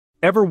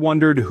Ever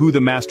wondered who the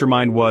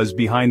mastermind was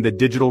behind the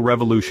digital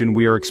revolution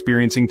we are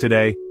experiencing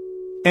today?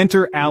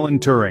 Enter Alan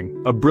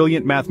Turing, a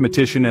brilliant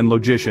mathematician and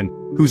logician,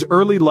 whose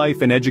early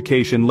life and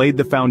education laid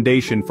the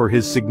foundation for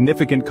his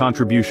significant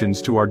contributions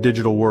to our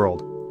digital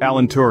world.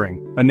 Alan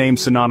Turing, a name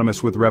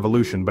synonymous with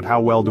revolution, but how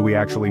well do we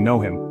actually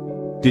know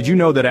him? Did you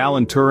know that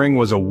Alan Turing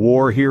was a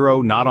war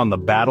hero not on the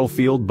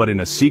battlefield but in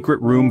a secret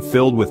room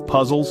filled with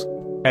puzzles?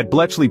 At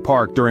Bletchley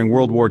Park during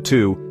World War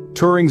II,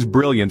 Turing's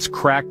brilliance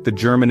cracked the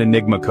German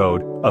Enigma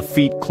code, a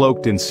feat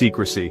cloaked in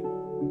secrecy.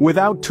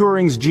 Without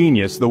Turing's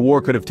genius, the war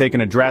could have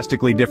taken a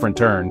drastically different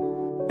turn.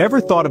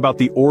 Ever thought about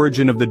the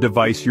origin of the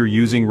device you're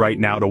using right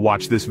now to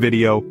watch this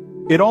video?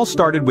 It all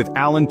started with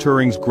Alan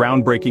Turing's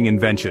groundbreaking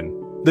invention,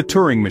 the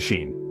Turing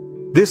machine.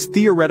 This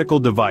theoretical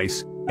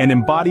device, an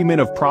embodiment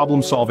of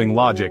problem-solving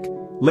logic,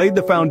 laid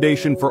the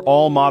foundation for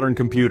all modern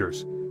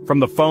computers. From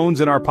the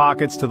phones in our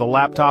pockets to the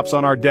laptops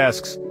on our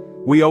desks,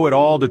 we owe it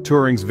all to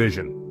Turing's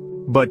vision.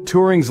 But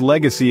Turing's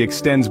legacy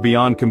extends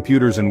beyond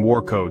computers and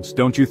war codes,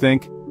 don't you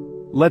think?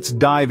 Let's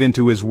dive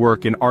into his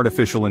work in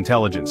artificial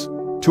intelligence.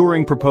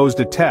 Turing proposed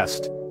a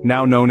test,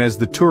 now known as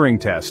the Turing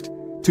test,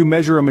 to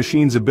measure a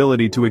machine's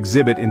ability to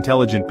exhibit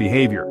intelligent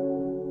behavior.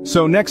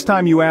 So next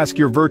time you ask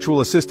your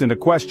virtual assistant a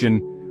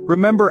question,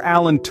 remember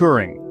Alan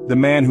Turing, the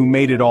man who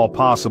made it all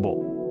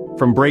possible.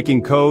 From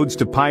breaking codes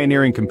to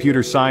pioneering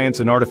computer science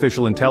and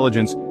artificial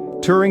intelligence,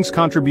 Turing's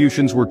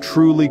contributions were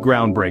truly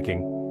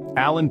groundbreaking.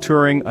 Alan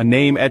Turing, a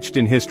name etched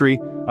in history,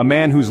 a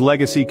man whose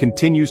legacy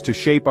continues to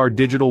shape our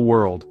digital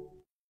world.